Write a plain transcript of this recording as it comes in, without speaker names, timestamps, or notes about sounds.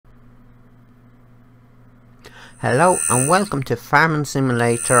Hello and welcome to Farming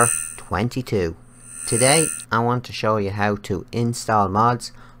Simulator 22. Today I want to show you how to install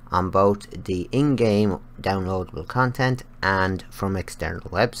mods on both the in-game downloadable content and from external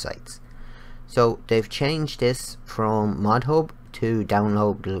websites. So they've changed this from ModHub to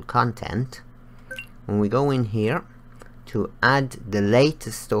downloadable content. When we go in here to add the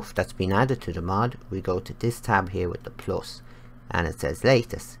latest stuff that's been added to the mod, we go to this tab here with the plus and it says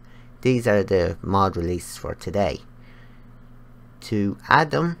latest. These are the mod releases for today. To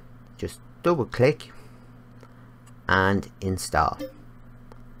add them, just double click and install,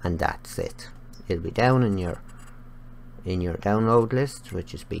 and that's it. It'll be down in your download list,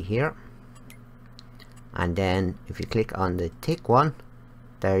 which is be here, and then if you click on the tick one,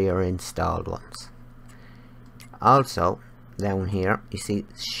 they're your installed ones. Also down here you see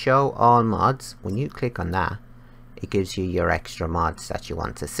show all mods. When you click on that, it gives you your extra mods that you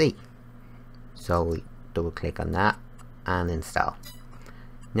want to see. So we double click on that and install.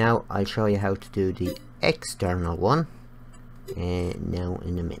 Now I'll show you how to do the external one now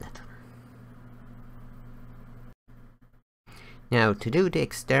in a minute. Now to do the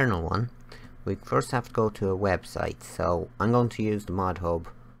external one, we first have to go to a website. So I'm going to use the mod hub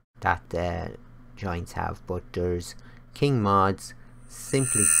that joints have, but there's King Mods,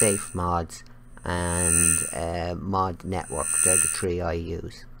 Simply Safe Mods and Mod Network. They're the three I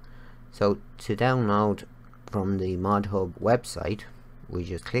use. So to download from the ModHub website, we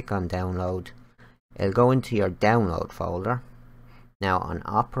just click on download. It'll go into your download folder. Now on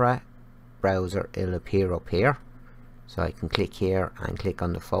Opera browser it'll appear up here, so I can click here and click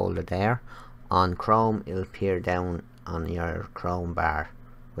on the folder there. On Chrome it'll appear down on your Chrome bar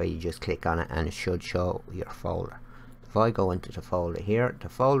where you just click on it and it should show your folder. If I go into the folder here, the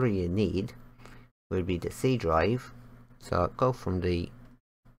folder you need will be the C drive. So go from the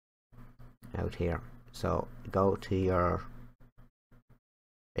out here, so go to your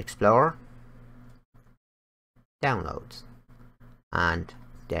Explorer, downloads, and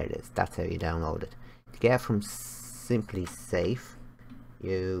there it is. That's how you download it. To get from Simply Safe,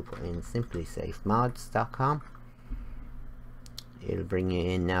 you put in simplysafemods.com. It'll bring you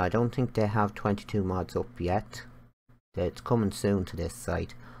in. Now I don't think they have 22 mods up yet. It's coming soon to this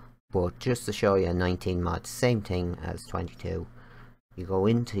site, but just to show you 19 mods, same thing as 22. You go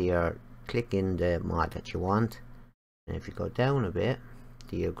into your, click in the mod that you want, and if you go down a bit,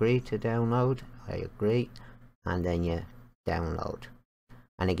 do you agree to download? I agree, and then you download,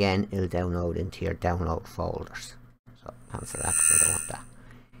 and again it'll download into your download folders. So cancel that because I don't want that.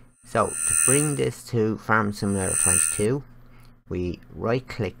 So to bring this to Farm Simulator 22, we right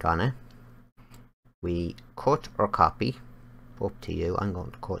click on it, we cut or copy, up to you. I'm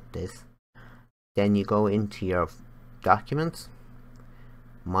going to cut this. Then you go into your documents,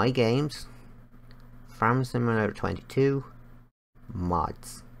 My Games, Farm Simulator 22,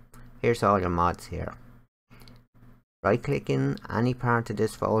 Mods. Here's all your mods here. Right click in any part of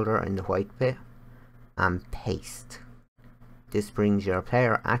this folder in the white bit and paste. This brings your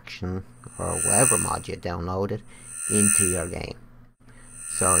player action or whatever mod you downloaded into your game.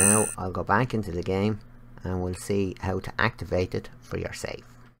 So now I'll go back into the game and we'll see how to activate it for your save.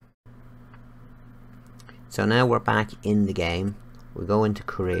 So now we're back in the game. We go into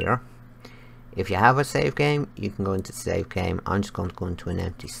career. If you have a save game, you can go into save game. I'm just going to go into an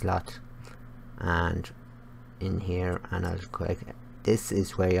empty slot and in here, and I'll click. This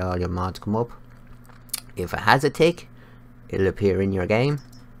is where all your mods come up. If it has a tick, it'll appear in your game.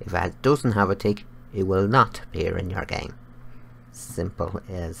 If it doesn't have a tick, it will not appear in your game. Simple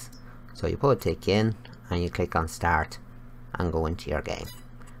as. So you put a tick in and you click on start and go into your game,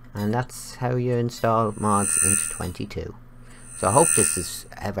 and that's how you install mods into 22. So I hope this is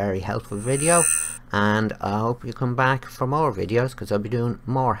a very helpful video, and I hope you come back for more videos because I'll be doing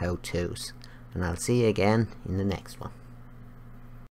more how-tos, and I'll see you again in the next one.